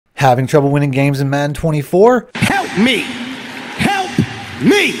Having trouble winning games in Madden 24? Help me! Help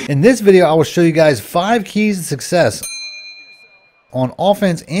me! In this video, I will show you guys 5 keys to success on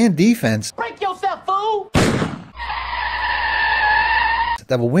offense and defense Break yourself, fool!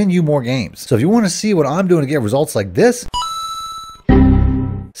 that will win you more games. So if you want to see what I'm doing to get results like this,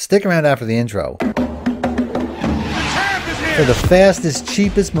 stick around after the intro. For the fastest,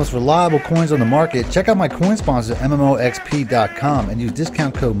 cheapest, most reliable coins on the market, check out my coin sponsor, MMOXP.com, and use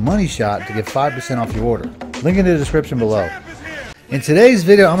discount code MONEYSHOT to get 5% off your order. Link in the description below. In today's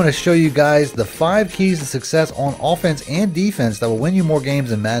video, I'm going to show you guys the 5 keys to success on offense and defense that will win you more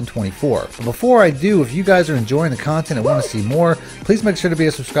games in Madden 24. But before I do, if you guys are enjoying the content and want to see more, please make sure to be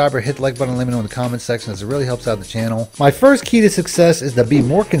a subscriber, hit the like button, and let me know in the comments section as it really helps out the channel. My first key to success is to be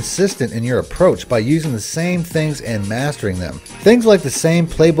more consistent in your approach by using the same things and mastering them. Things like the same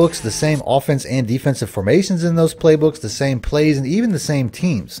playbooks, the same offense and defensive formations in those playbooks, the same plays, and even the same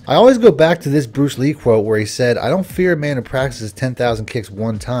teams. I always go back to this Bruce Lee quote where he said, "I don't fear a man who practices 10,000 kicks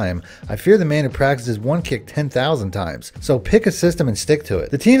one time. I fear the man who practices one kick 10,000 times." So pick a system and stick to it.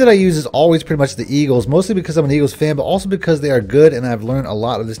 The team that I use is always pretty much the Eagles, mostly because I'm an Eagles fan, but also because they are good and I've learned a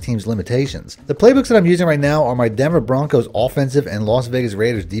lot of this team's limitations. The playbooks that I'm using right now are my Denver Broncos offensive and Las Vegas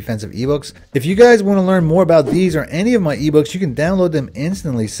Raiders defensive ebooks. If you guys want to learn more about these or any of my ebooks, you can download them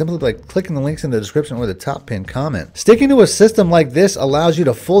instantly simply by clicking the links in the description or the top pinned comment. Sticking to a system like this allows you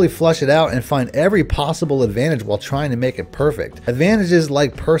to fully flush it out and find every possible advantage while trying to make it perfect. Advantages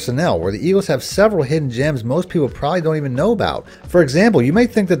like personnel, where the Eagles have several hidden gems most people probably don't even know about. For example, you may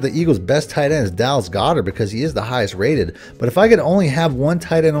think that the Eagles' best tight end is Dallas Goedert because he is the highest rated, but if I could only have one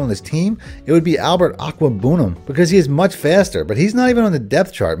tight end on this team, it would be Albert Aquabunum because he is much faster, but he's not even on the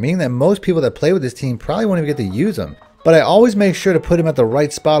depth chart, meaning that most people that play with this team probably won't even get to use him. But I always make sure to put him at the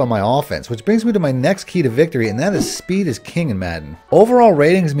right spot on my offense, which brings me to my next key to victory, and that is speed is king in Madden. Overall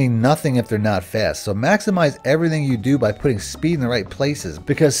ratings mean nothing if they're not fast, so maximize everything you do by putting speed in the right places,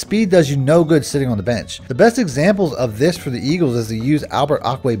 because speed does you no good sitting on the bench. The best examples of this for the Eagles is to use Albert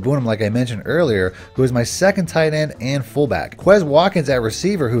Aquabunum, like I mentioned earlier, who is my second tight end and fullback. Quez Watkins at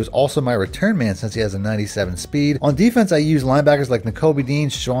receiver, who is also my return man since he has a 97 speed. On defense, I use linebackers like Nakobe Dean,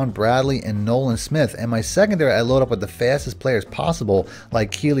 Sean Bradley, and Nolan Smith, and my secondary I load up with the fastest players possible like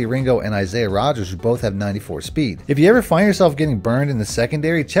Keely Ringo and Isaiah Rodgers, who both have 94 speed. If you ever find yourself getting burned in the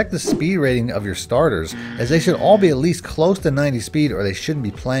secondary, check the speed rating of your starters, as they should all be at least close to 90 speed or they shouldn't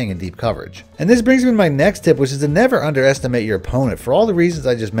be playing in deep coverage. And this brings me to my next tip, which is to never underestimate your opponent. For all the reasons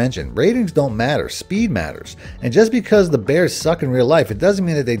I just mentioned, ratings don't matter, speed matters. And just because the Bears suck in real life, it doesn't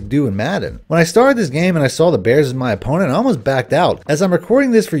mean that they do in Madden. When I started this game and I saw the Bears as my opponent, I almost backed out, as I'm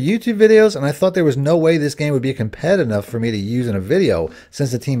recording this for YouTube videos and I thought there was no way this game would be competitive enough for me to use in a video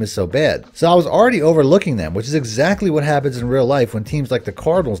since the team is so bad. So I was already overlooking them, which is exactly what happens in real life when teams like the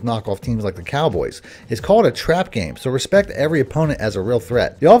Cardinals knock off teams like the Cowboys. It's called a trap game, so respect every opponent as a real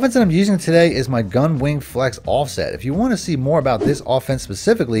threat. The offense that I'm using today is my gun wing flex offset. If you want to see more about this offense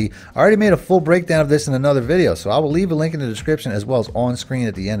specifically, I already made a full breakdown of this in another video, so I will leave a link in the description as well as on screen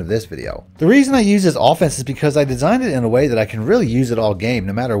at the end of this video. The reason I use this offense is because I designed it in a way that I can really use it all game,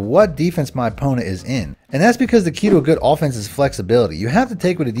 no matter what defense my opponent is in. And that's because the key to a good offense is flexibility. You have to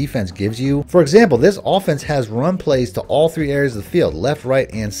take what a defense gives you. For example, this offense has run plays to all 3 areas of the field, left, right,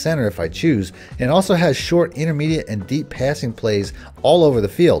 and center if I choose, and it also has short, intermediate, and deep passing plays all over the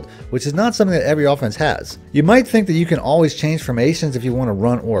field, which is not something that every offense has. You might think that you can always change formations if you want to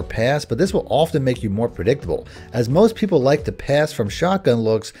run or pass, but this will often make you more predictable, as most people like to pass from shotgun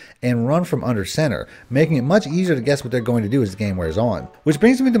looks and run from under center, making it much easier to guess what they're going to do as the game wears on. Which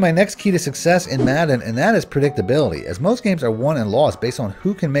brings me to my next key to success in Madden, and that is predictability, as most games are won and lost based on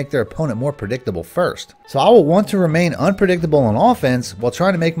who can make their opponent more predictable first. So I will want to remain unpredictable on offense while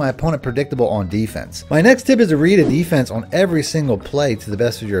trying to make my opponent predictable on defense. My next tip is to read a defense on every single play to the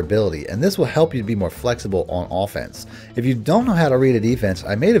best of your ability, and this will help you to be more flexible on offense. If you don't know how to read a defense,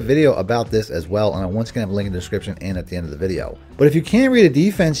 I made a video about this as well, and I once again have a link in the description and at the end of the video. But if you can't read a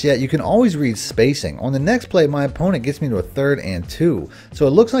defense yet, you can always read spacing. On the next play, my opponent gets me to a 3rd and 2, so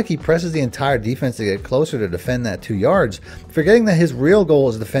it looks like he presses the entire defense to get closer to defend that 2 yards, forgetting that his real goal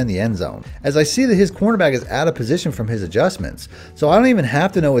is to defend the end zone, as I see that his cornerback is out of position from his adjustments, so I don't even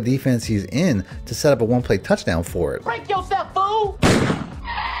have to know what defense he's in to set up a one-play touchdown for it. Break yourself, fool!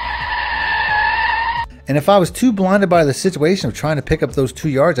 And if I was too blinded by the situation of trying to pick up those 2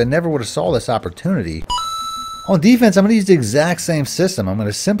 yards, I never would have saw this opportunity. On defense, I'm going to use the exact same system. I'm going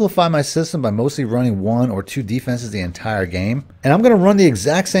to simplify my system by mostly running 1 or 2 defenses the entire game. And I'm going to run the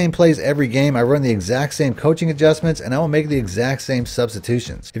exact same plays every game. I run the exact same coaching adjustments, and I will make the exact same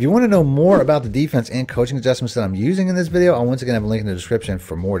substitutions. If you want to know more about the defense and coaching adjustments that I'm using in this video, I'll once again have a link in the description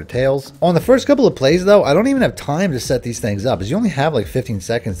for more details. On the first couple of plays though, I don't even have time to set these things up, as you only have like 15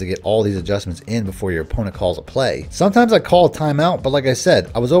 seconds to get all these adjustments in before your opponent calls a play. Sometimes I call a timeout, but like I said,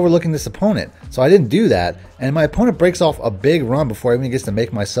 I was overlooking this opponent, so I didn't do that. And my opponent breaks off a big run before I even gets to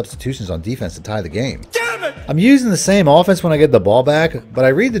make my substitutions on defense to tie the game. Damn it! I'm using the same offense when I get the ball back, but I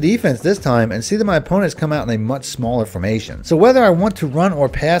read the defense this time and see that my opponents come out in a much smaller formation. So whether I want to run or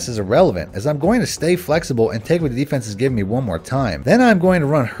pass is irrelevant, as I'm going to stay flexible and take what the defense is giving me one more time. Then I'm going to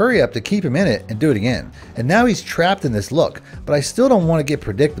run hurry up to keep him in it and do it again. And now he's trapped in this look, but I still don't want to get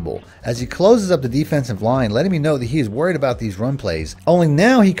predictable, as he closes up the defensive line, letting me know that he is worried about these run plays. Only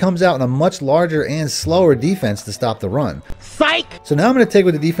now he comes out in a much larger and slower defense to stop the run. Psych! So now I'm going to take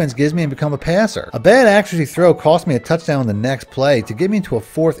what the defense gives me and become a passer. A bad accuracy throw cost me a touchdown on the next play to get me into a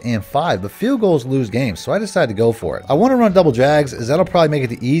 4th and 5, but field goals lose games, so I decided to go for it. I want to run double drags, as that'll probably make it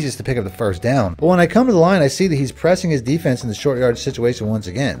the easiest to pick up the first down. But when I come to the line, I see that he's pressing his defense in the short yardage situation once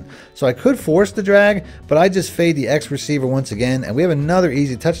again. So I could force the drag, but I just fade the X receiver once again, and we have another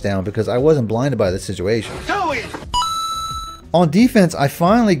easy touchdown because I wasn't blinded by this situation. Too easy! On defense, I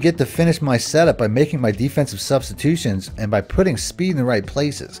finally get to finish my setup by making my defensive substitutions and by putting speed in the right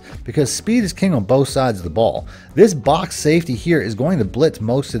places, because speed is king on both sides of the ball. This box safety here is going to blitz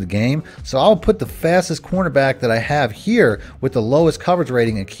most of the game, so I'll put the fastest cornerback that I have here with the lowest coverage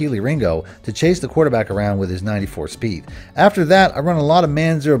rating in Keely Ringo to chase the quarterback around with his 94 speed. After that, I run a lot of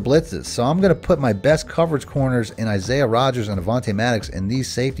man-zero blitzes, so I'm going to put my best coverage corners in Isaiah Rodgers and Avonte Maddox in these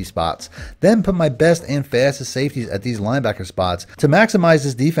safety spots, then put my best and fastest safeties at these linebacker spots to maximize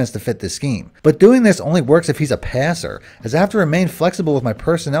his defense to fit this scheme. But doing this only works if he's a passer, as I have to remain flexible with my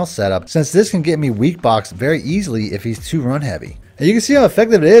personnel setup, since this can get me weak boxed very easily if he's too run heavy. And you can see how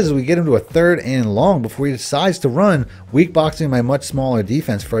effective it is as we get him to a 3rd and long before he decides to run, weak boxing my much smaller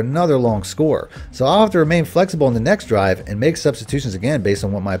defense for another long score. So I'll have to remain flexible in the next drive and make substitutions again based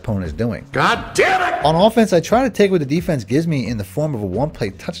on what my opponent is doing. God damn it! On offense, I try to take what the defense gives me in the form of a one-play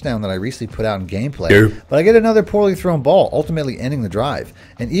touchdown that I recently put out in gameplay, but I get another poorly thrown ball, ultimately ending the drive.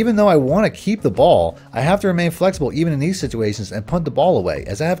 And even though I want to keep the ball, I have to remain flexible even in these situations and punt the ball away,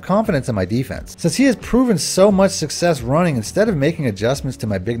 as I have confidence in my defense. Since he has proven so much success running, instead of making adjustments to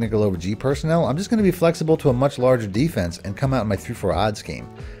my big nickel over G personnel, I'm just going to be flexible to a much larger defense and come out in my 3-4 odd scheme.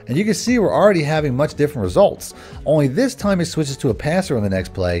 And you can see we're already having much different results, only this time he switches to a passer on the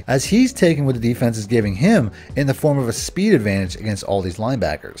next play, as he's taking what the defense is giving him in the form of a speed advantage against all these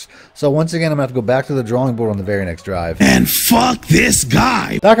linebackers. So once again, I'm going to have to go back to the drawing board on the very next drive. And fuck this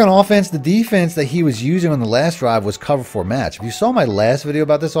guy! Back on offense, the defense that he was using on the last drive was cover 4 match. If you saw my last video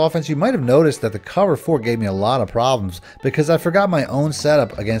about this offense, you might have noticed that the cover 4 gave me a lot of problems because I forgot my own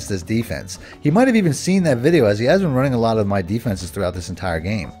setup against this defense. He might have even seen that video, as he has been running a lot of my defenses throughout this entire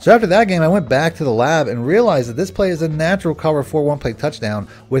game. So after that game, I went back to the lab and realized that this play is a natural cover 4 one-play touchdown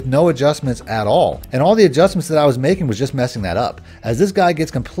with no adjustments at all. And all the adjustments that I was making was just messing that up, as this guy gets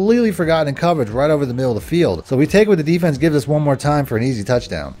completely forgotten in coverage right over the middle of the field. So we take what the defense gives us one more time for an easy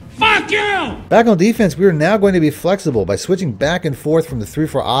touchdown. Fuck you! Back on defense, we are now going to be flexible by switching back and forth from the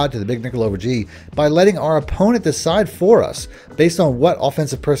 3-4 odd to the big nickel over G by letting our opponent decide for us based on what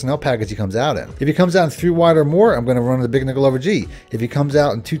offensive personnel package he comes out in. If he comes out in 3 wide or more, I'm going to run the big nickel over G. If he comes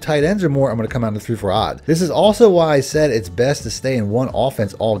out in 2 tight ends or more, I'm going to come out in the 3-4 odd. This is also why I said it's best to stay in one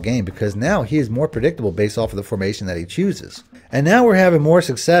offense all game, because now he is more predictable based off of the formation that he chooses. And now we're having more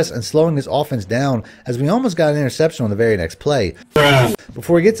success and slowing his offense down, as we almost got an interception on the very next play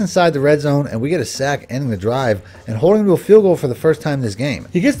before he gets inside the red zone and we get a sack ending the drive and holding him to a field goal for the first time this game.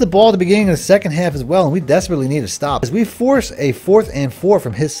 He gets the ball at the beginning of the second half as well, and we desperately need a stop as we force a 4th and 4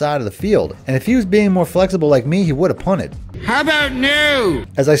 from his side of the field. And if he was being more flexible like me, he would have punted. How about no?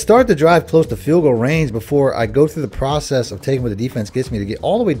 As I start the drive close to field goal range before I go through the process of taking what the defense gets me to get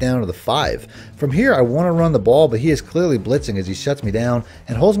all the way down to the 5. From here, I want to run the ball, but he is clearly blitzing as he shuts me down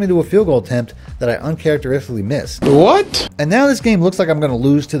and holds me to a field goal attempt that I uncharacteristically missed. What? And now this game looks like I'm going to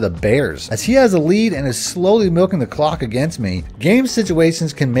lose to the Bears, as he has a lead and is slowly milking the clock against me. Game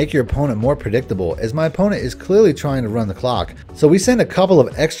situations can make your opponent more predictable, as my opponent is clearly trying to run the clock. So we send a couple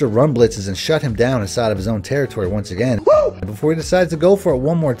of extra run blitzes and shut him down inside of his own territory once again. Woo! Before he decides to go for it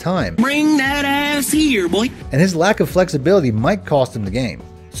one more time. Bring that ass here, boy. And his lack of flexibility might cost him the game.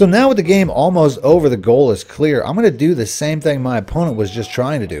 So now with the game almost over, the goal is clear. I'm going to do the same thing my opponent was just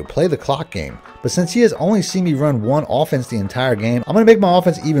trying to do, play the clock game. But since he has only seen me run one offense the entire game, I'm going to make my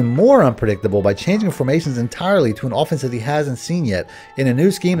offense even more unpredictable by changing formations entirely to an offense that he hasn't seen yet in a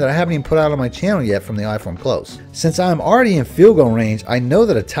new scheme that I haven't even put out on my channel yet from the iPhone Close. Since I am already in field goal range, I know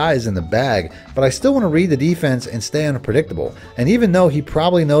that a tie is in the bag, but I still want to read the defense and stay unpredictable. And even though he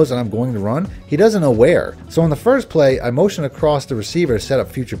probably knows that I'm going to run, he doesn't know where. So on the first play, I motion across the receiver to set up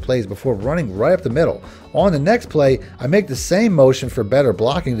future plays before running right up the middle. On the next play, I make the same motion for better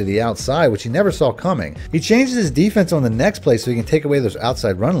blocking to the outside, which he never saw coming. He changes his defense on the next play so he can take away those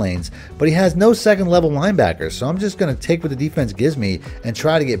outside run lanes, but he has no second level linebackers, so I'm just going to take what the defense gives me and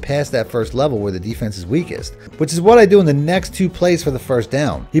try to get past that first level where the defense is weakest, which is what I do in the next two plays for the first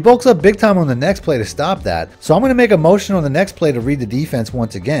down. He bulks up big time on the next play to stop that, so I'm going to make a motion on the next play to read the defense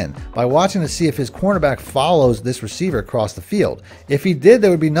once again by watching to see if his cornerback follows this receiver across the field. If he did,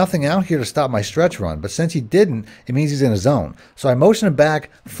 there would be nothing out here to stop my stretch run, but since he didn't, it means he's in a zone. So I motion him back,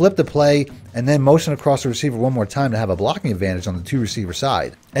 flip the play, and then motion across the receiver one more time to have a blocking advantage on the two receiver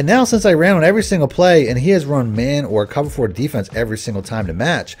side. And now since I ran on every single play and he has run man or cover 4 defense every single time to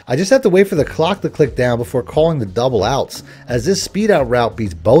match, I just have to wait for the clock to click down before calling the double outs, as this speed out route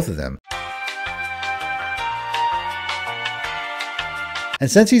beats both of them. And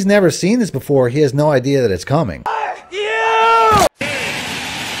since he's never seen this before, he has no idea that it's coming,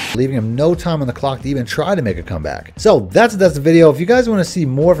 leaving him no time on the clock to even try to make a comeback. So that's the video. If you guys want to see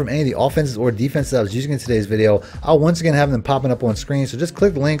more from any of the offenses or defenses I was using in today's video, I'll once again have them popping up on screen, so just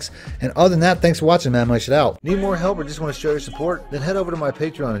click the links. And other than that, thanks for watching, man. Money Shot out. Need more help or just want to show your support? Then head over to my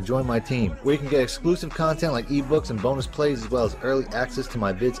Patreon and join my team, where you can get exclusive content like ebooks and bonus plays, as well as early access to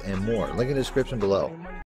my vids and more. Link in the description below.